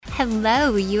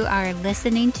Hello, you are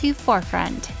listening to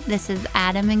Forefront. This is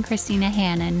Adam and Christina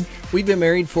Hannon. We've been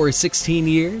married for 16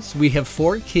 years. We have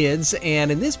 4 kids, and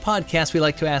in this podcast, we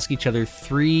like to ask each other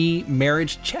 3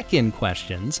 marriage check-in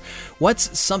questions.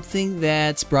 What's something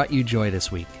that's brought you joy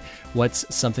this week?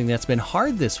 What's something that's been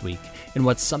hard this week? And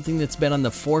what's something that's been on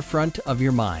the forefront of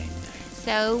your mind?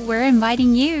 So we're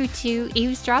inviting you to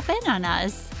eavesdrop in on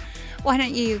us. Why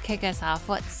don't you kick us off?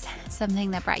 What's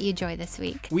something that brought you joy this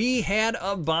week? We had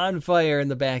a bonfire in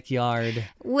the backyard.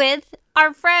 With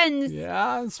our friends.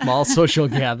 Yeah, small social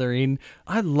gathering.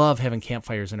 I love having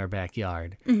campfires in our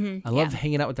backyard. I love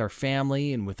hanging out with our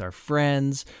family and with our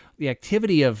friends. The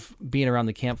activity of being around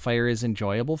the campfire is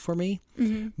enjoyable for me.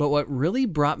 But what really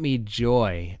brought me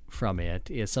joy from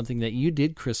it is something that you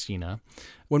did, Christina.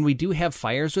 When we do have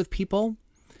fires with people,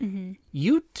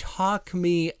 you talk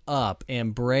me up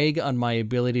and brag on my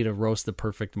ability to roast the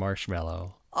perfect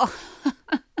marshmallow. Oh.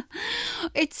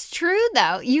 It's true,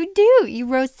 though. You do. You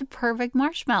roast the perfect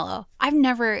marshmallow. I've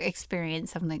never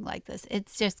experienced something like this.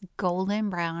 It's just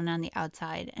golden brown on the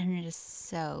outside, and it is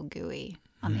so gooey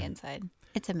on the inside.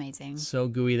 It's amazing. So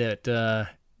gooey that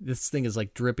this thing is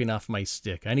like dripping off my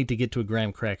stick. I need to get to a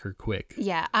graham cracker quick.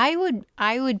 Yeah, I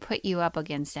would put you up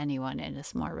against anyone in a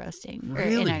s'more roasting.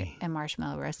 Really? Or in a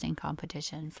marshmallow roasting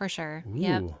competition, for sure. Ooh,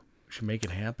 yep. we should make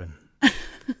it happen.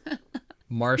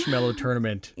 Marshmallow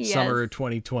tournament, Yes. Summer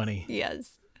 2020.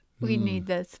 Yes. We need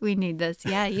this. We need this.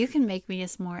 Yeah, you can make me a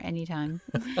s'more anytime.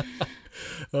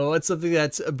 Oh, what's something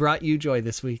that's brought you joy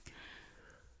this week?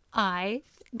 I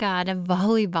got a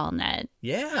volleyball net.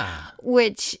 Yeah.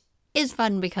 Which is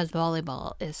fun because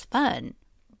volleyball is fun.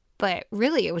 But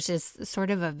really, it was just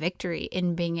sort of a victory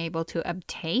in being able to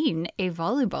obtain a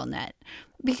volleyball net.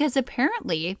 Because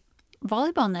apparently,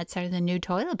 volleyball nets are the new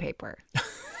toilet paper.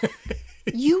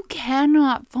 You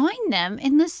cannot find them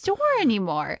in the store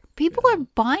anymore. People are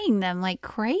buying them like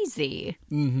crazy.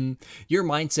 Your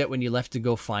mindset when you left to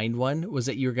go find one was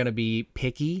that you were going to be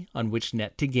picky on which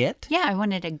net to get? Yeah, I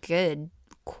wanted a good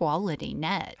quality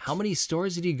net. How many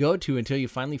stores did you go to until you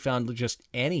finally found just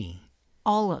any?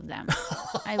 All of them.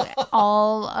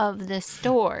 All of the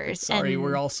stores. Sorry, and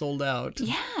we're all sold out.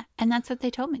 yeah, and that's what they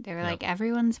told me. They were like,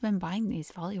 everyone's been buying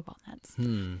these volleyball nets.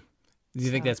 Do you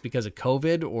think that's because of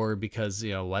COVID or because,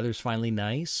 weather's finally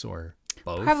nice or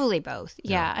both? Probably both.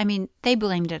 Yeah. I mean, they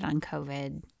blamed it on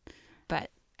COVID, but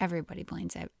everybody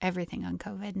blames everything on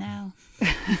COVID now.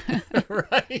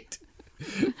 Right.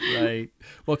 Right.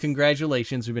 Well,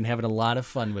 congratulations. We've been having a lot of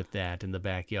fun with that in the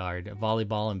backyard.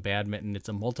 Volleyball and badminton. It's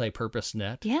a multi-purpose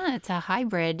net. Yeah, it's a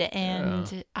hybrid.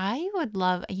 And I would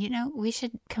love, we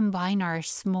should combine our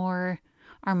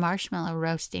marshmallow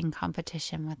roasting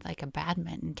competition with like a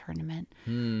badminton tournament.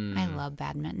 I love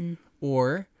badminton.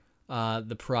 Or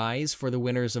the prize for the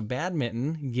winners of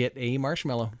badminton, get a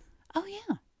marshmallow. Oh,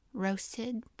 yeah.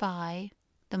 Roasted by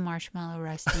the marshmallow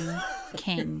roasting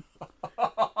king.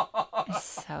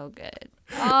 It's so good.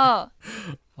 Oh.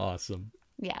 Awesome.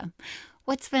 Yeah.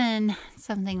 What's been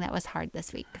something that was hard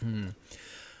this week?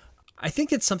 I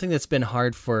think it's something that's been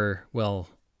hard for,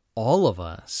 all of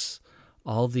us.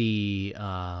 All the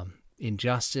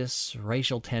injustice,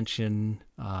 racial tension,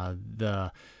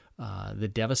 the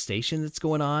devastation that's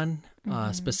going on,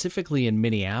 specifically in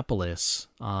Minneapolis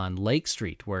on Lake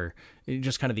Street, where it's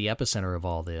just kind of the epicenter of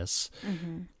all this.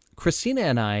 Christina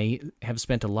and I have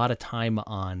spent a lot of time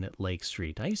on Lake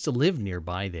Street. I used to live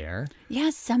nearby there.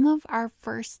 Yeah, some of our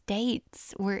first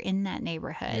dates were in that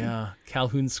neighborhood. Yeah,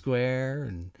 Calhoun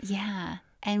Square. Yeah.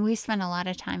 And we spent a lot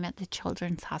of time at the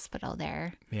Children's Hospital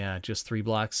there. Yeah, just 3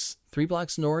 blocks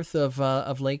north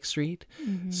of Lake Street.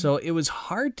 So it was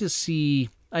hard to see.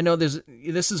 I know this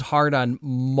is hard on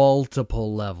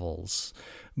multiple levels,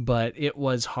 but it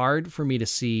was hard for me to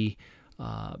see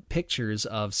pictures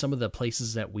of some of the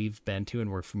places that we've been to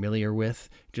and we're familiar with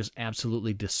just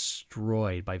absolutely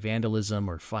destroyed by vandalism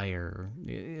or fire.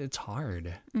 It's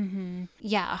hard.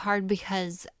 Yeah, hard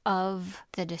because of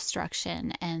the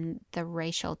destruction and the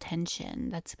racial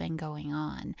tension that's been going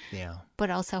on. Yeah.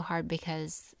 But also hard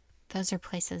because those are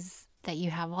places that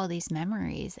you have all these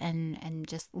memories and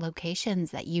just locations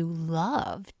that you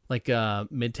loved. Like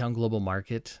Midtown Global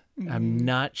Market. I'm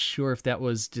not sure if that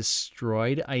was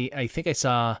destroyed. I think I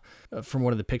saw from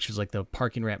one of the pictures, like the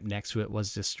parking ramp next to it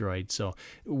was destroyed. So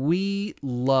we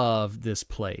love this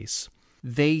place.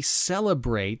 They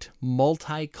celebrate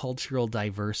multicultural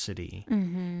diversity.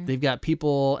 They've got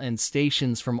people and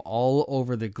stations from all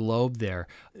over the globe there.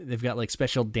 They've got like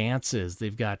special dances.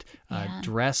 They've got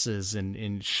dresses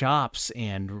and shops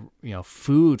and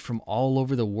food from all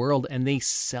over the world. And they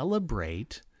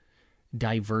celebrate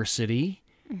diversity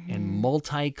and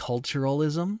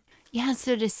multiculturalism. Yeah,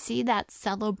 so to see that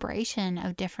celebration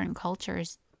of different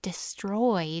cultures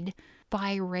destroyed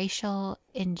by racial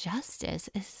injustice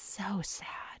is so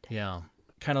sad. Yeah.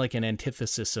 Kind of like an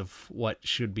antithesis of what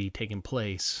should be taking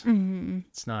place. Mm-hmm.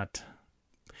 It's not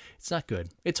good.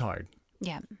 It's hard.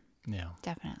 Yeah, Yeah.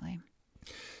 definitely.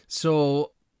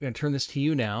 So I'm going to turn this to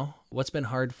you now. What's been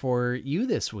hard for you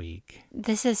this week?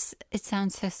 It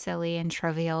sounds so silly and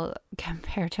trivial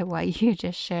compared to what you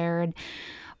just shared,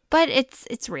 but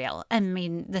it's real. I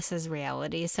mean, this is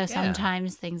reality. So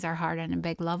sometimes things are hard on a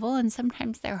big level, and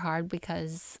sometimes they're hard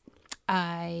because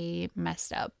I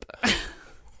messed up.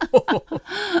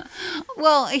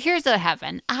 Well, here's what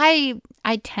happened. I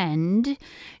tend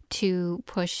to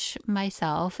push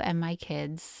myself and my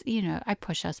kids. I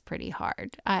push us pretty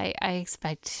hard. I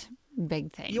expect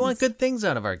big things. You want good things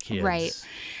out of our kids. Right.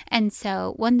 And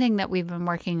so one thing that we've been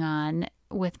working on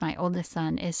with my oldest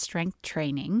son is strength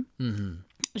training. Mm-hmm.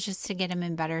 Just to get him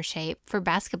in better shape for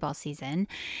basketball season.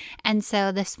 And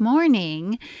so this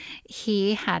morning,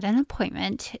 he had an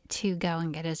appointment to go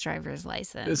and get his driver's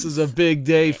license. This is a big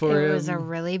day for him. It was a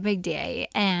really big day.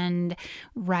 And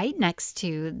right next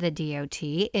to the DOT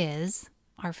is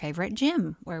our favorite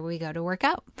gym where we go to work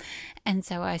out. And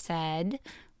so I said,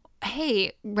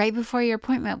 hey, right before your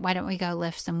appointment, why don't we go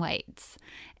lift some weights?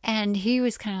 And he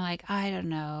was kind of like, I don't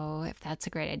know if that's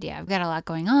a great idea. I've got a lot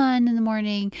going on in the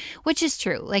morning, which is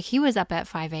true. Like, he was up at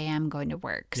 5 a.m. going to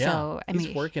work. Yeah, so,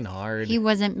 he's working hard. He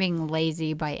wasn't being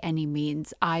lazy by any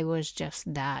means. I was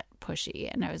just that pushy.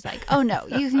 And I was like, oh, no,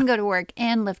 you can go to work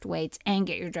and lift weights and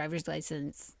get your driver's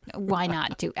license. Why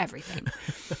not do everything?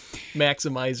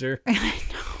 Maximizer. I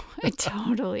know. I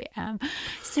totally am.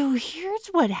 So here's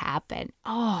what happened.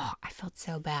 Oh, I felt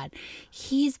so bad.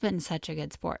 He's been such a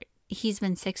good sport. He's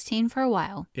been 16 for a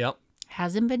while. Yep.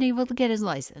 Hasn't been able to get his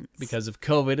license. Because of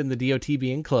COVID and the DOT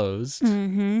being closed.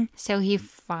 Mm-hmm. So he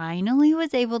finally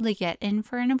was able to get in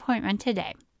for an appointment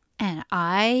today. And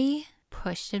I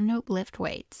pushed him to lift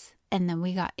weights. And then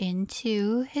we got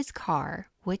into his car,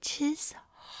 which is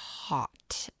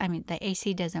hot. I mean, the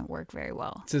AC doesn't work very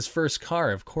well. It's his first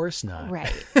car, of course not.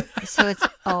 Right. So it's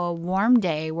a warm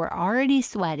day. We're already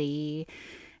sweaty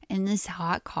in this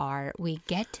hot car. We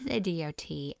get to the DOT,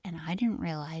 and I didn't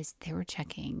realize they were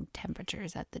checking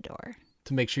temperatures at the door.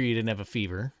 To make sure you didn't have a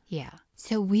fever. Yeah.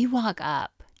 So we walk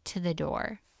up to the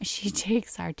door. She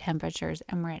takes our temperatures,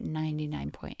 and we're at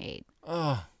 99.8.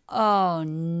 Oh,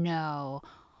 no.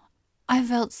 I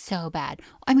felt so bad.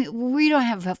 I mean, we don't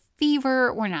have a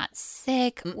fever. We're not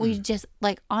sick. Mm-mm. We just,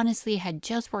 honestly had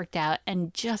just worked out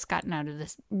and just gotten out of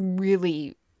this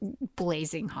really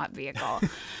blazing hot vehicle.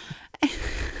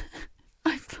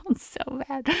 I felt so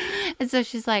bad. And so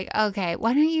she's like, okay,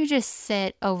 why don't you just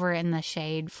sit over in the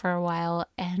shade for a while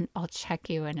and I'll check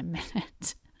you in a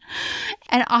minute.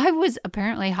 And I was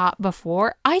apparently hot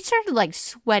before. I started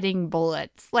sweating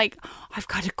bullets. I've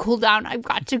got to cool down. I've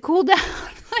got to cool down.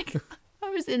 I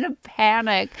was in a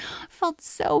panic. I felt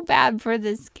so bad for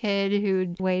this kid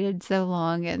who'd waited so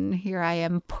long, and here I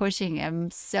am pushing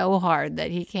him so hard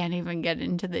that he can't even get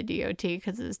into the DOT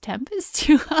because his temp is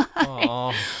too high.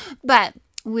 Aww. But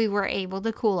we were able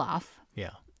to cool off.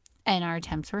 Yeah. And our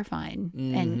temps were fine.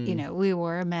 Mm-hmm. And, we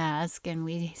wore a mask and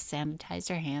we sanitized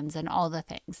our hands and all the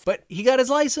things. But he got his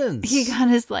license. He got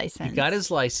his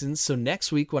license. So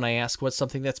next week when I ask what's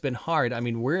something that's been hard, I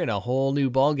mean, we're in a whole new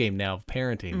ballgame now of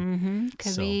parenting. Mm-hmm.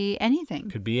 Could be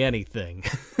anything. Could be anything.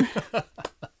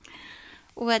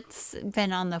 What's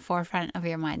been on the forefront of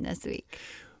your mind this week?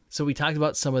 So we talked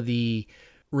about some of the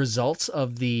results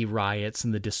of the riots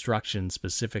and the destruction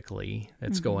specifically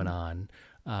that's going on.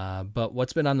 But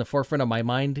what's been on the forefront of my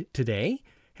mind today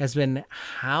has been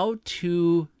how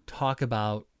to talk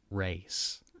about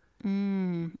race.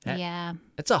 Yeah.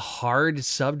 It's a hard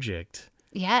subject.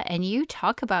 Yeah, and you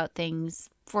talk about things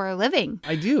for a living.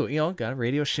 I do. Got a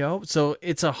radio show. So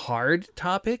it's a hard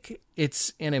topic.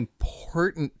 It's an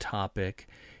important topic.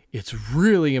 It's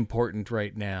really important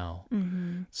right now.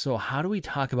 Mm-hmm. So how do we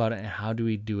talk about it and how do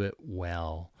we do it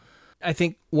well? I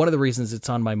think one of the reasons it's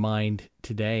on my mind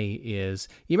today is,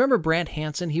 you remember Brant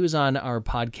Hansen? He was on our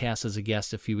podcast as a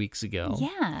guest a few weeks ago.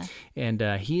 Yeah. And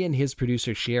he and his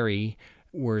producer, Sherry,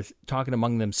 were talking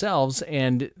among themselves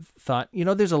and thought,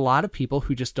 there's a lot of people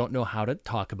who just don't know how to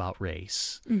talk about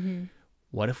race. Mm-hmm.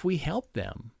 What if we help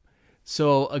them?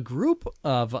 So a group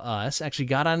of us actually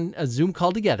got on a Zoom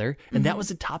call together, and that was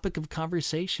the topic of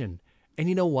conversation. And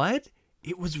you know what?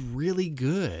 It was really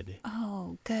good.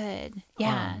 Oh, good.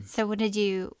 Yeah. So what did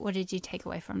you take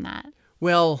away from that?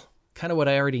 Well, kind of what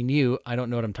I already knew. I don't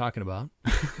know what I'm talking about.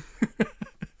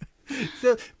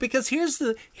 Because here's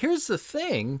the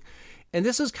thing, and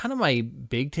this is kind of my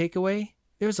big takeaway.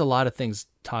 there's a lot of things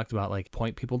talked about, like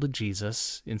point people to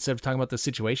Jesus. Instead of talking about the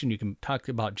situation, you can talk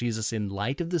about Jesus in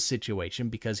light of the situation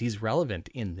because he's relevant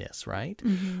in this, right?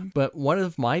 Mm-hmm. But one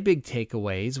of my big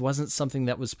takeaways wasn't something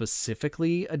that was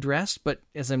specifically addressed, but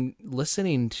as I'm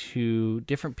listening to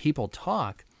different people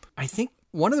talk, I think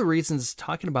one of the reasons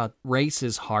talking about race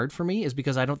is hard for me is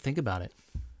because I don't think about it.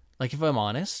 Like, if I'm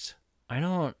honest, I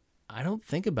don't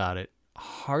think about it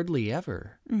hardly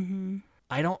ever. Mm-hmm.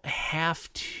 I don't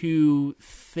have to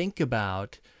think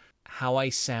about how I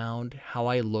sound, how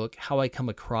I look, how I come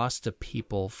across to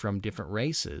people from different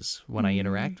races when I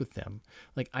interact with them.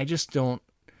 Like, I just don't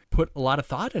put a lot of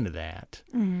thought into that.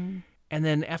 Mm-hmm. And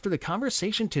then after the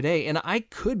conversation today, and I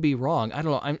could be wrong, I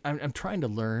don't know, I'm trying to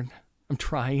learn. I'm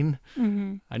trying.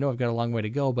 Mm-hmm. I know I've got a long way to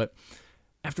go, but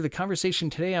after the conversation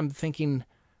today, I'm thinking,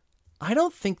 I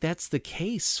don't think that's the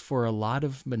case for a lot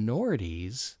of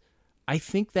minorities. I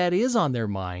think that is on their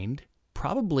mind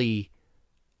probably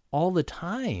all the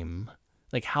time,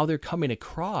 like how they're coming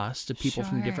across to people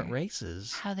from different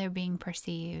races. How they're being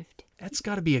perceived. That's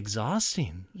got to be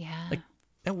exhausting. Yeah. Like,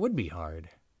 that would be hard.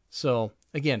 So,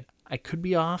 again, I could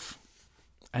be off.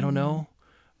 I don't know.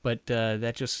 But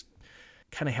that just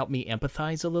kind of helped me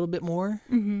empathize a little bit more.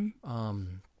 Mm-hmm.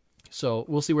 So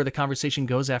we'll see where the conversation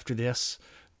goes after this.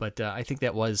 But I think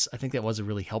that was a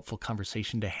really helpful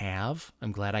conversation to have.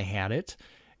 I'm glad I had it.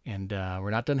 And we're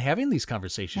not done having these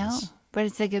conversations. No, but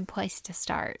it's a good place to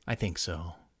start. I think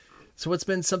so. So what's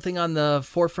been something on the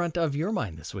forefront of your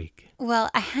mind this week? Well,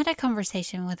 I had a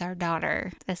conversation with our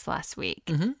daughter this last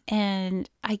week, and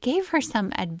I gave her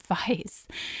some advice.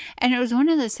 And it was one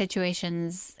of those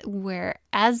situations where,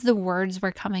 as the words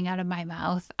were coming out of my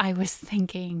mouth, I was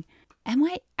thinking, am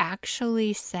I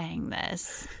actually saying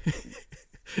this?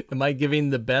 Am I giving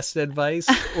the best advice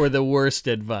or the worst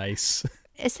advice?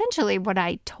 Essentially, what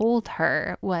I told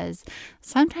her was,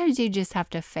 sometimes you just have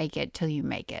to fake it till you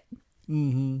make it.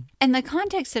 Mm-hmm. And the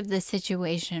context of the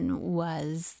situation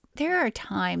was, there are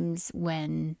times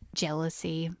when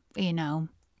jealousy,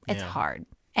 it's hard.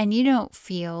 And you don't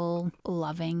feel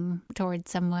loving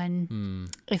towards someone,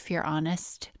 if you're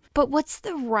honest. But what's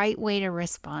the right way to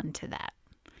respond to that?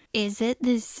 Is it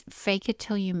this fake it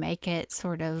till you make it,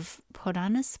 sort of put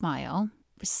on a smile,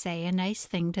 say a nice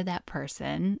thing to that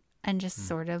person, and just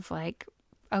sort of like,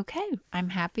 okay, I'm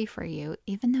happy for you,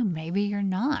 even though maybe you're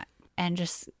not, and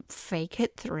just fake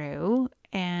it through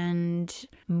and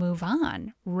move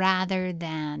on, rather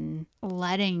than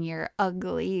letting your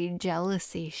ugly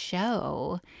jealousy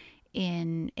show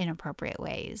in inappropriate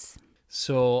ways?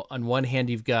 So on one hand,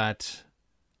 you've got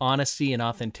honesty and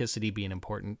authenticity being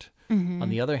important. Mm-hmm. On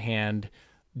the other hand,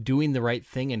 doing the right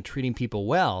thing and treating people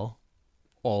well,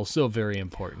 also very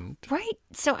important. Right.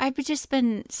 So I've just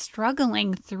been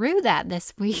struggling through that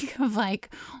this week of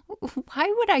like,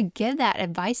 why would I give that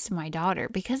advice to my daughter?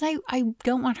 Because I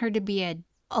don't want her to be a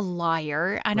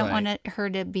liar. I don't want her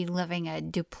to be living a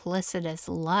duplicitous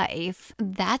life.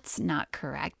 That's not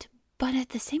correct. But at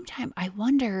the same time, I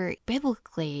wonder,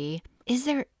 biblically, is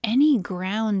there any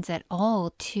grounds at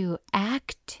all to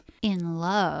act in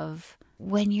love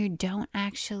when you don't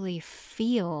actually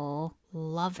feel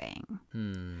loving?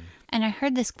 And I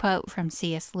heard this quote from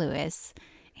C.S. Lewis.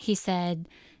 He said,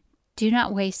 "Do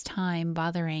not waste time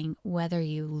bothering whether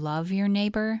you love your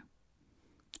neighbor.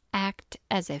 Act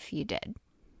as if you did."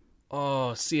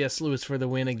 Oh, C.S. Lewis for the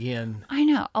win again. I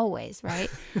know, always, right?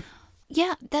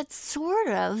 Yeah, that's sort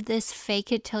of this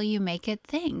fake it till you make it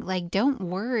thing. Like, don't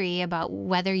worry about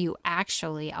whether you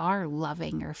actually are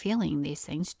loving or feeling these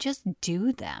things. Just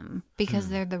do them because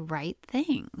they're the right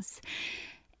things.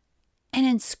 And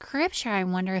in scripture, I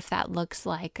wonder if that looks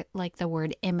like the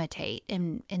word imitate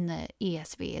in the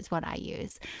ESV is what I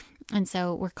use. And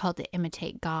so we're called to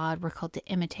imitate God. We're called to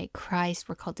imitate Christ.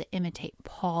 We're called to imitate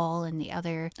Paul and the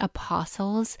other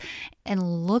apostles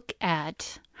and look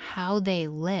at how they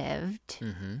lived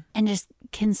and just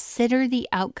consider the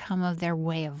outcome of their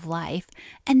way of life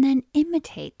and then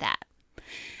imitate that.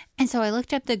 And so I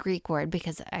looked up the Greek word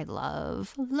because I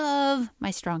love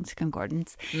my Strong's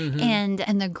Concordance. And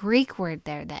the Greek word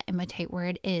there, that imitate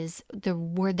word, is the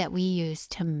word that we use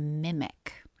to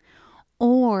mimic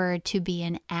or to be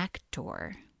an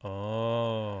actor.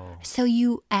 Oh. So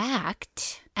you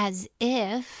act as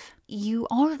if you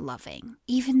are loving,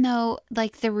 even though,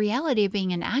 like, the reality of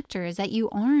being an actor is that you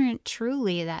aren't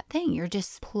truly that thing. You're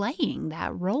just playing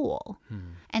that role.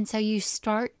 And so you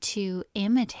start to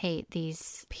imitate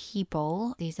these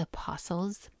people, these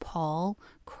apostles, Paul,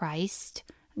 Christ,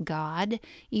 God.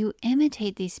 You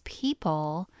imitate these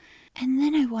people. And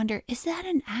then I wonder, is that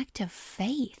an act of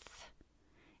faith?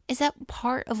 Is that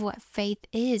part of what faith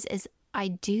is I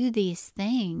do these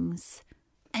things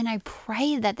And I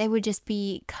pray that they would just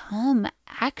become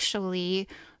actually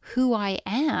who I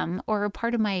am, or a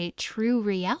part of my true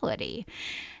reality.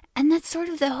 And that's sort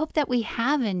of the hope that we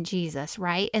have in Jesus,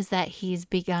 right? Is that he's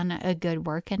begun a good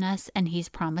work in us and he's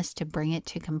promised to bring it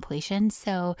to completion.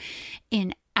 So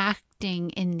in acting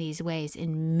in these ways,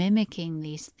 in mimicking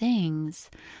these things,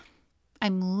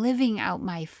 I'm living out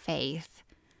my faith,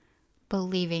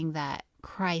 believing that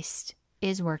Christ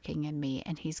is working in me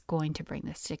and he's going to bring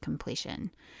this to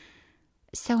completion.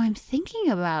 So I'm thinking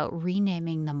about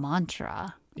renaming the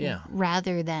mantra. Yeah.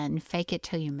 Rather than fake it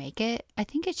till you make it. I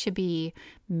think it should be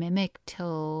mimic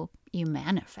till you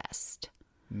manifest.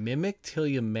 Mimic till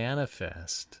you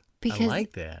manifest. Because I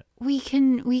like that. We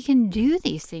can do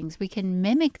these things. We can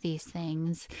mimic these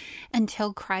things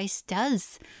until Christ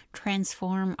does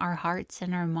transform our hearts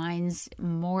and our minds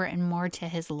more and more to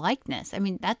his likeness. I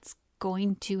mean, that's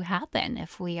going to happen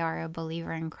if we are a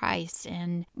believer in Christ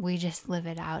and we just live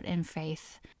it out in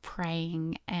faith,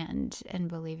 praying and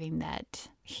believing that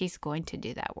he's going to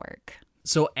do that work.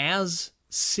 So as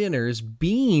sinners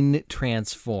being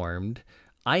transformed,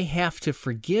 I have to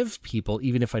forgive people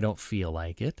even if I don't feel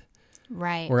like it.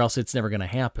 Right. Or else it's never going to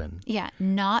happen. Yeah.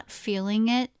 Not feeling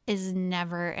it is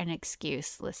never an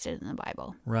excuse listed in the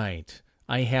Bible. Right.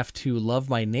 I have to love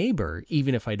my neighbor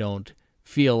even if I don't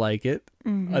feel like it.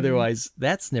 Mm-hmm. Otherwise,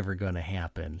 that's never going to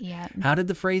happen. Yeah. How did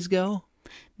the phrase go?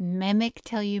 Mimic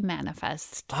till you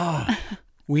manifest. Oh,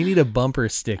 we need a bumper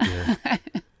sticker.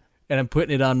 And I'm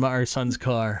putting it on our son's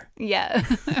car. Yeah,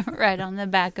 right on the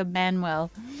back of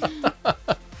Manuel.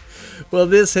 Well,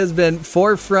 this has been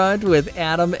Forefront with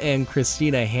Adam and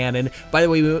Christina Hannon. By the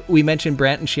way, we mentioned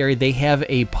Brant and Sherry. They have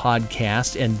a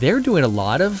podcast, and they're doing a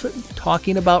lot of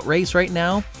talking about race right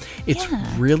now. It's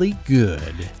really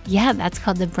good. Yeah, that's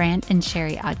called the Brant and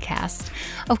Sherry Oddcast.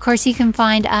 Of course, you can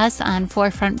find us on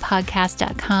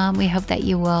forefrontpodcast.com. We hope that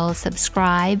you will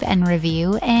subscribe and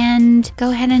review, and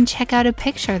go ahead and check out a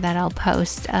picture that I'll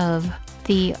post of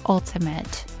the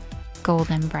ultimate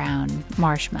golden brown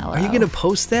marshmallow. Are you going to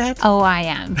post that? Oh, I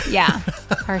am. Yeah,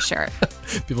 for sure.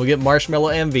 People get marshmallow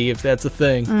envy if that's a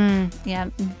thing.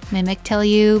 Yeah, mimic till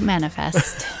you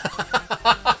manifest.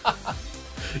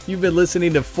 You've been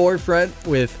listening to Forefront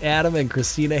with Adam and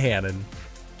Christina Hannon.